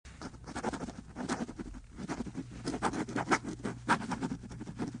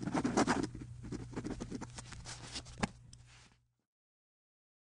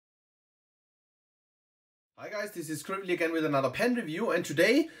Guys, this is Scribbly again with another pen review, and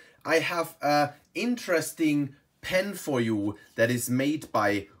today I have an interesting pen for you that is made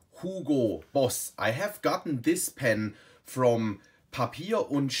by Hugo Boss. I have gotten this pen from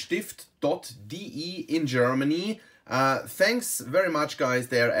papierundstift.de in Germany. Thanks very much guys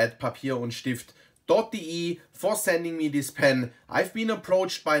there at papierundstift.de for sending me this pen. I've been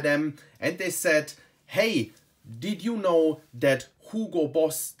approached by them and they said, hey, did you know that Hugo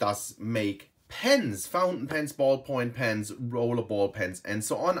Boss does make pens, fountain pens, ballpoint pens, roller ball pens, and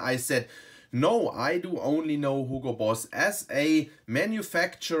so on? I said, no, I do only know Hugo Boss as a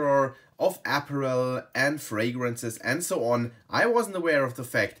manufacturer of apparel and fragrances and so on. I wasn't aware of the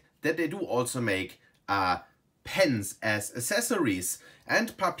fact that they do also make pens as accessories.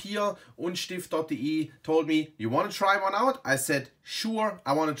 And papierundstift.de told me, you want to try one out? I said, sure,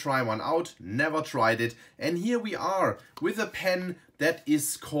 I want to try one out. Never tried it. And here we are with a pen that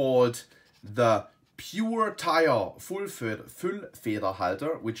is called the Pure Tire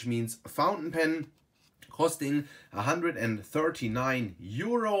Füllfederhalter, which means fountain pen, costing 139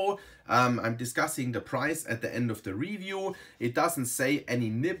 euro. I'm discussing the price at the end of the review. It doesn't say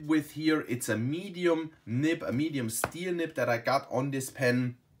any nib width here. It's a medium nib, a medium steel nib that I got on this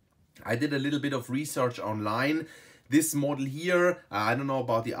pen. I did a little bit of research online. This model here, I don't know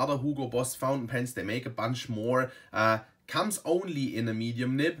about the other Hugo Boss fountain pens, they make a bunch more, comes only in a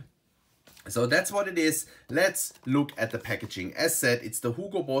medium nib. So that's what it is. Let's look at the packaging. As said, it's the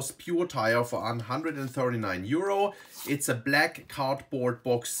Hugo Boss Pure Tire for 139 euro. It's a black cardboard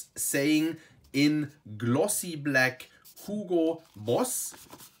box saying in glossy black Hugo Boss.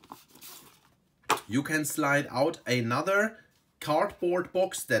 You can slide out another cardboard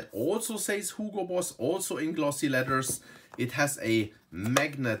box that also says Hugo Boss, also in glossy letters. It has a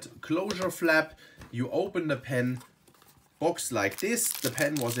magnet closure flap. You open the pen box like this. The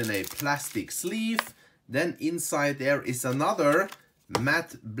pen was in a plastic sleeve. Then inside there is another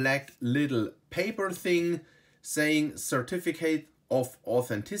matte black little paper thing saying certificate of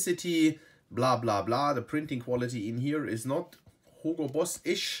authenticity, blah blah blah. The printing quality in here is not Hugo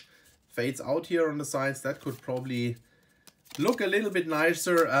Boss-ish. Fades out here on the sides. That could probably look a little bit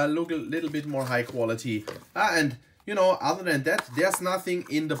nicer, look a little bit more high quality. And you know, other than that, there's nothing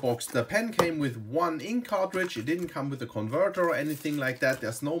in the box. The pen came with one ink cartridge. It didn't come with a converter or anything like that.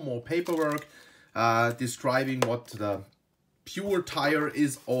 There's no more paperwork describing what the Pure Tire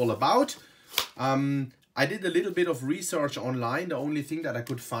is all about. I did a little bit of research online. The only thing that I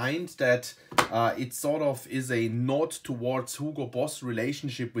could find that it sort of is a nod towards Hugo Boss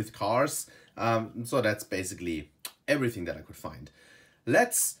relationship with cars. So that's basically everything that I could find.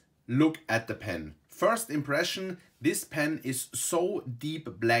 Let's look at the pen. First impression, this pen is so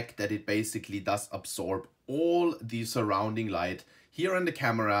deep black that it basically does absorb all the surrounding light. Here on the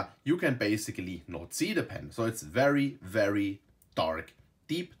camera, you can basically not see the pen. So it's very, very dark,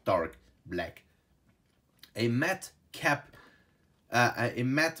 deep dark black. A matte cap, a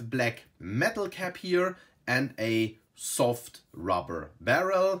matte black metal cap here, and a soft rubber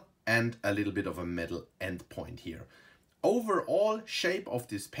barrel and a little bit of a metal end point here. Overall shape of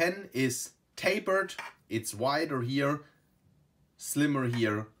this pen is tapered. It's wider here, slimmer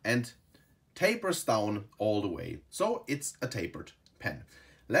here, and tapers down all the way. So it's a tapered pen.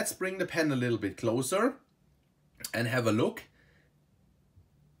 Let's bring the pen a little bit closer and have a look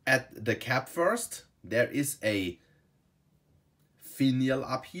at the cap first. There is a finial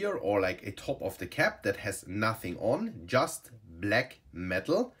up here, or like a top of the cap that has nothing on, just black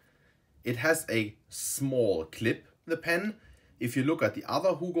metal. It has a small clip, the pen. If you look at the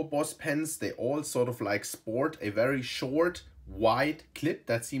other Hugo Boss pens, they all sort of like sport a very short, wide clip.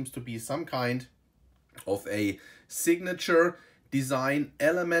 That seems to be some kind of a signature design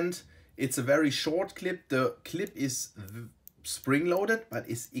element. It's a very short clip. The clip is spring-loaded, but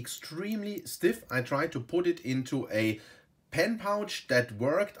is extremely stiff. I tried to put it into a pen pouch. That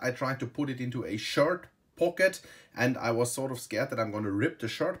worked. I tried to put it into a shirt pocket, and I was sort of scared that I'm going to rip the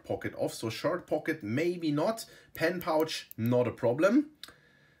shirt pocket off. So shirt pocket, maybe not. Pen pouch, not a problem.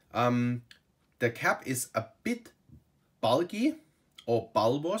 The cap is a bit bulky or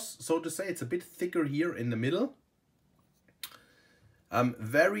bulbous, so to say. It's a bit thicker here in the middle.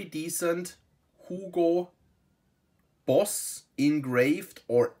 Very decent Hugo Boss engraved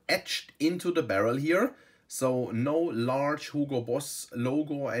or etched into the barrel here. So no large Hugo Boss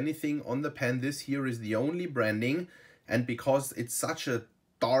logo or anything on the pen. This here is the only branding. And because it's such a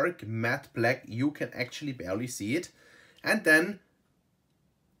dark matte black, you can actually barely see it. And then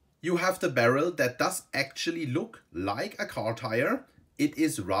you have the barrel that does actually look like a car tire. It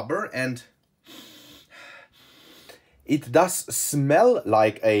is rubber and It does smell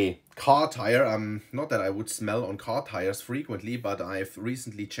like a car tire. Not that I would smell on car tires frequently, but I've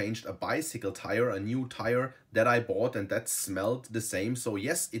recently changed a bicycle tire, a new tire that I bought, and that smelled the same. So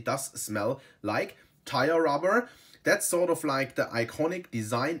yes, it does smell like tire rubber. That's sort of like the iconic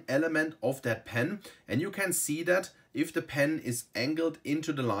design element of that pen, and you can see that if the pen is angled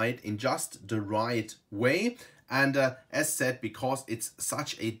into the light in just the right way. And as said, because it's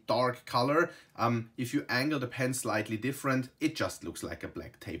such a dark color, if you angle the pen slightly different, it just looks like a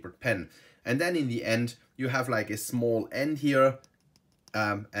black tapered pen. And then in the end, you have like a small end here.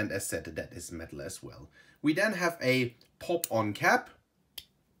 And as said, that is metal as well. We then have a pop-on cap.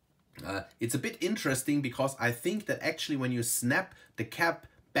 It's a bit interesting because I think that actually when you snap the cap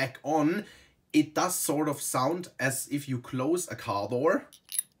back on, it does sort of sound as if you close a car door.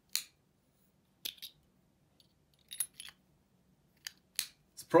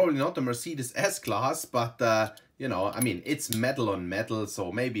 It's probably not the Mercedes S-Class, but you know, I mean, it's metal on metal,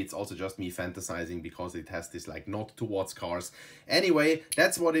 so maybe it's also just me fantasizing because it has this like nod towards cars. Anyway,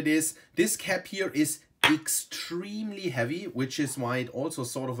 that's what it is. This cap here is extremely heavy, which is why it also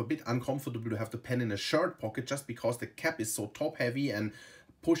sort of a bit uncomfortable to have the pen in a shirt pocket, just because the cap is so top heavy and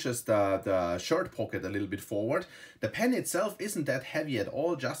pushes the shirt pocket a little bit forward. The pen itself isn't that heavy at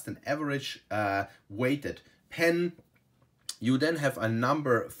all, just an average weighted pen. You then have a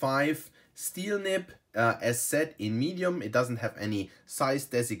number 5 steel nib, as said, in medium. It doesn't have any size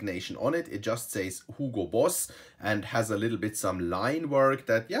designation on it. It just says Hugo Boss and has a little bit some line work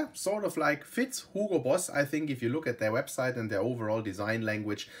that, yeah, sort of like fits Hugo Boss. I think if you look at their website and their overall design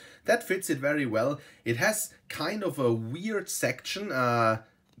language, that fits it very well. It has kind of a weird section,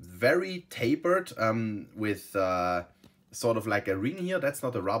 very tapered, with sort of like a ring here. That's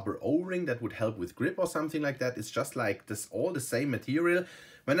not a rubber O-ring that would help with grip or something like that. It's just like this, all the same material.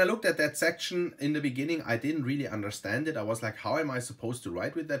 When I looked at that section in the beginning, I didn't really understand it. I was like, how am I supposed to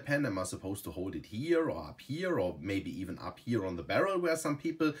write with that pen? Am I supposed to hold it here or up here, or maybe even up here on the barrel where some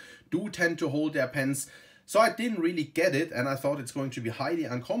people do tend to hold their pens? So I didn't really get it, and I thought it's going to be highly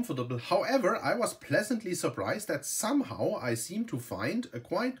uncomfortable. However, I was pleasantly surprised that somehow I seem to find a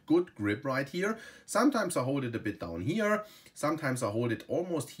quite good grip right here. Sometimes I hold it a bit down here. Sometimes I hold it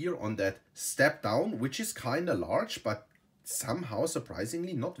almost here on that step down, which is kind of large, but somehow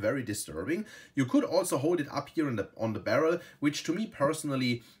surprisingly not very disturbing. You could also hold it up here on the barrel, which to me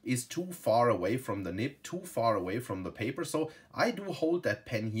personally is too far away from the nib, too far away from the paper. So I do hold that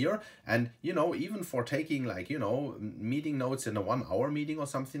pen here, and you know, even for taking like, you know, meeting notes in a 1-hour meeting or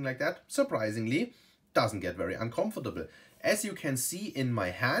something like that, surprisingly doesn't get very uncomfortable. As you can see in my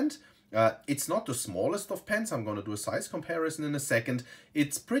hand, it's not the smallest of pens. I'm going to do a size comparison in a second.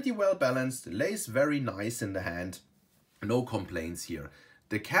 It's pretty well balanced, lays very nice in the hand. No complaints here.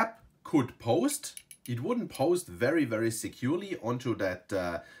 The cap could post. It wouldn't post very, very securely onto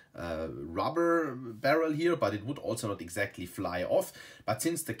that rubber barrel here, but it would also not exactly fly off. But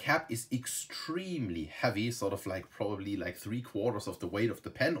since the cap is extremely heavy, sort of like probably like 3/4 of the weight of the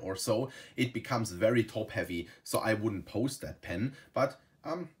pen or so, it becomes very top heavy. So I wouldn't post that pen. But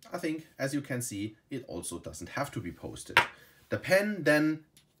I think, as you can see, it also doesn't have to be posted. The pen then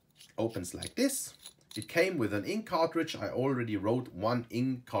opens like this. It came with an ink cartridge. I already wrote one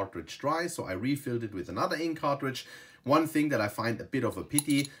ink cartridge dry, so I refilled it with another ink cartridge. One thing that I find a bit of a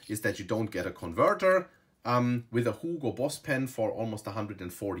pity is that you don't get a converter with a Hugo Boss pen for almost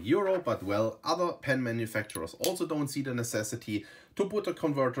 140 euro, but well, other pen manufacturers also don't see the necessity to put a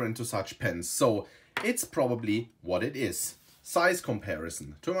converter into such pens, so it's probably what it is. Size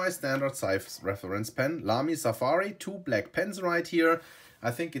comparison to my standard size reference pen, Lamy Safari, 2 black pens right here. I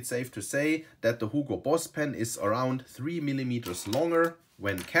think it's safe to say that the Hugo Boss pen is around 3 millimeters longer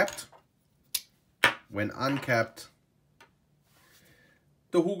when capped. When uncapped,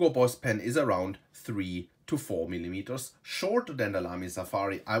 the Hugo Boss pen is around 3 to 4 millimeters shorter than the Lamy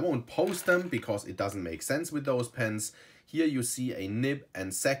Safari. I won't post them because it doesn't make sense with those pens. Here you see a nib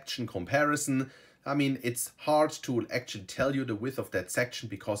and section comparison. I mean, it's hard to actually tell you the width of that section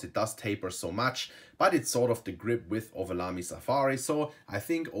because it does taper so much, but it's sort of the grip width of a Lamy Safari. So I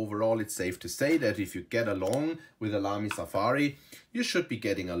think overall it's safe to say that if you get along with a Lamy Safari, you should be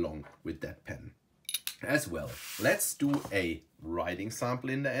getting along with that pen as well. Let's do a writing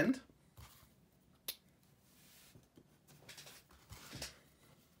sample in the end.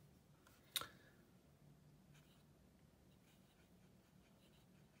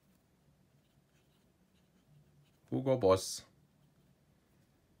 Hugo Boss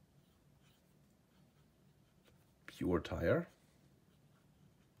Pure Tire.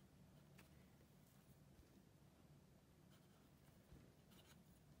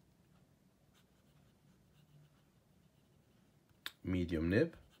 medium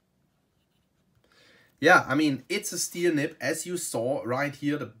nib. Yeah, I mean, it's a steel nib, as you saw right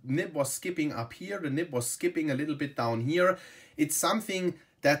here. The nib was skipping up here, the nib was skipping a little bit down here. It's something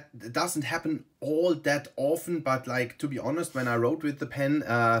that doesn't happen all that often, but like, to be honest, when I wrote with the pen,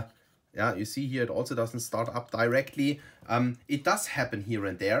 yeah, you see here, it also doesn't start up directly. It does happen here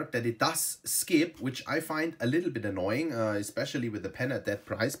and there that it does skip, which I find a little bit annoying, especially with the pen at that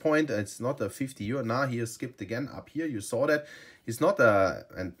price point. It's not a 50 euro. Now here skipped again up here. You saw that. It's not a,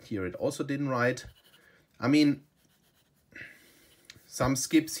 and here it also didn't write. I mean, some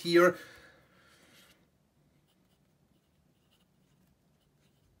skips here.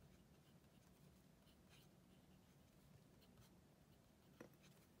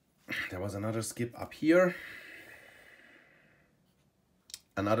 There was another skip up here.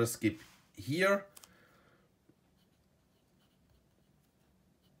 Another skip here.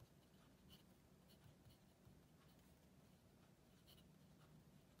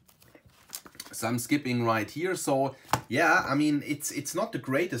 Some skipping right here. So yeah, I mean, it's not the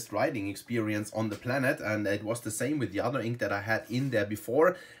greatest writing experience on the planet, and it was the same with the other ink that I had in there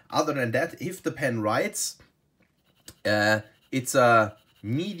before. Other than that, if the pen writes, it's a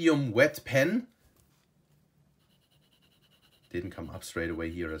medium wet pen. Didn't come up straight away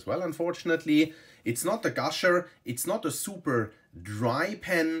here as well, unfortunately. It's not a gusher, it's not a super dry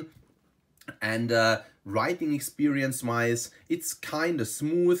pen, and writing experience wise, it's kind of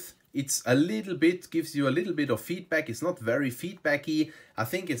smooth. It's a little bit, gives you a little bit of feedback. It's not very feedbacky. I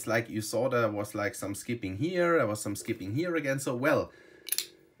think it's like, you saw there was like some skipping here, there was some skipping here again. So well,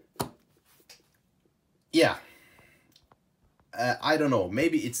 yeah, I don't know,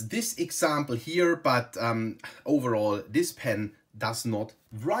 maybe it's this example here, but overall this pen does not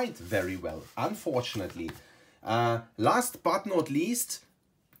write very well, unfortunately. Last but not least,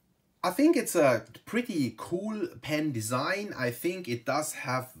 I think it's a pretty cool pen design. I think it does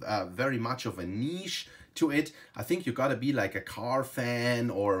have very much of a niche to it. I think you gotta be like a car fan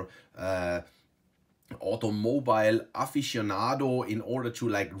or automobile aficionado in order to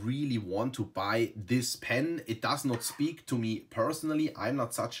like really want to buy this pen. It does not speak to me personally. I'm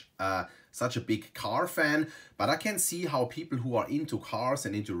not such a big car fan, but I can see how people who are into cars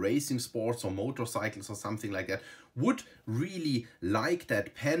and into racing sports or motorcycles or something like that would really like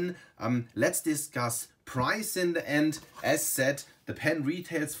that pen. Let's discuss price in the end. As said, the pen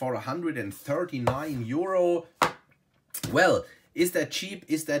retails for 139 euro. Well, is that cheap?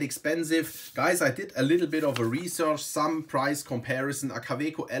 Is that expensive? Guys, I did a little bit of a research, some price comparison. A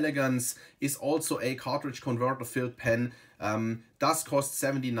Kaweco Elegance is also a cartridge converter filled pen. Does cost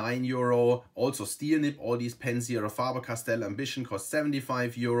 79 euro. Also steel nib, all these pens here. A Faber-Castell Ambition cost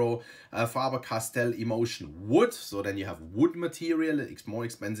 75 euro. Faber-Castell Emotion Wood, so then you have wood material, it's more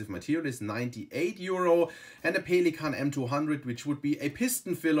expensive material, is 98 euro. And a Pelikan M200, which would be a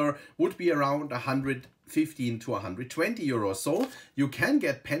piston filler, would be around 115 to 120 euros. So you can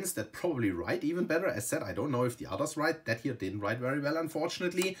get pens that probably write even better. As said, I don't know if the others write. That here didn't write very well,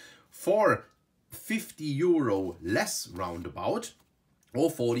 unfortunately. For 50 euro less roundabout, or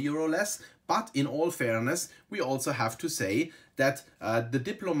 40 euro less. But in all fairness, we also have to say that the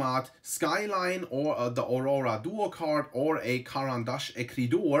Diplomat Skyline or the Aurora Duocard or a Caran d'Ache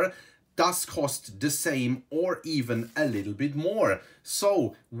Écridor does cost the same or even a little bit more.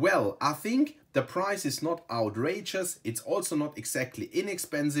 So, well, I think the price is not outrageous. It's also not exactly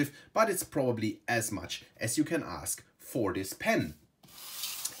inexpensive, but it's probably as much as you can ask for this pen.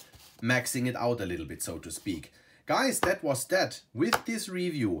 Maxing it out a little bit, so to speak. Guys, that was that with this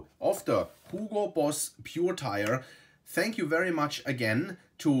review of the Hugo Boss Pure Tire. Thank you very much again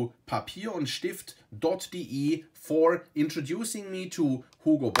to papierundstift.de for introducing me to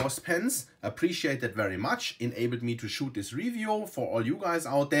Hugo Boss pens. Appreciate that very much. Enabled me to shoot this review for all you guys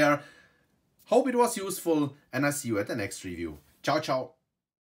out there. Hope it was useful, and I see you at the next review. Ciao, ciao.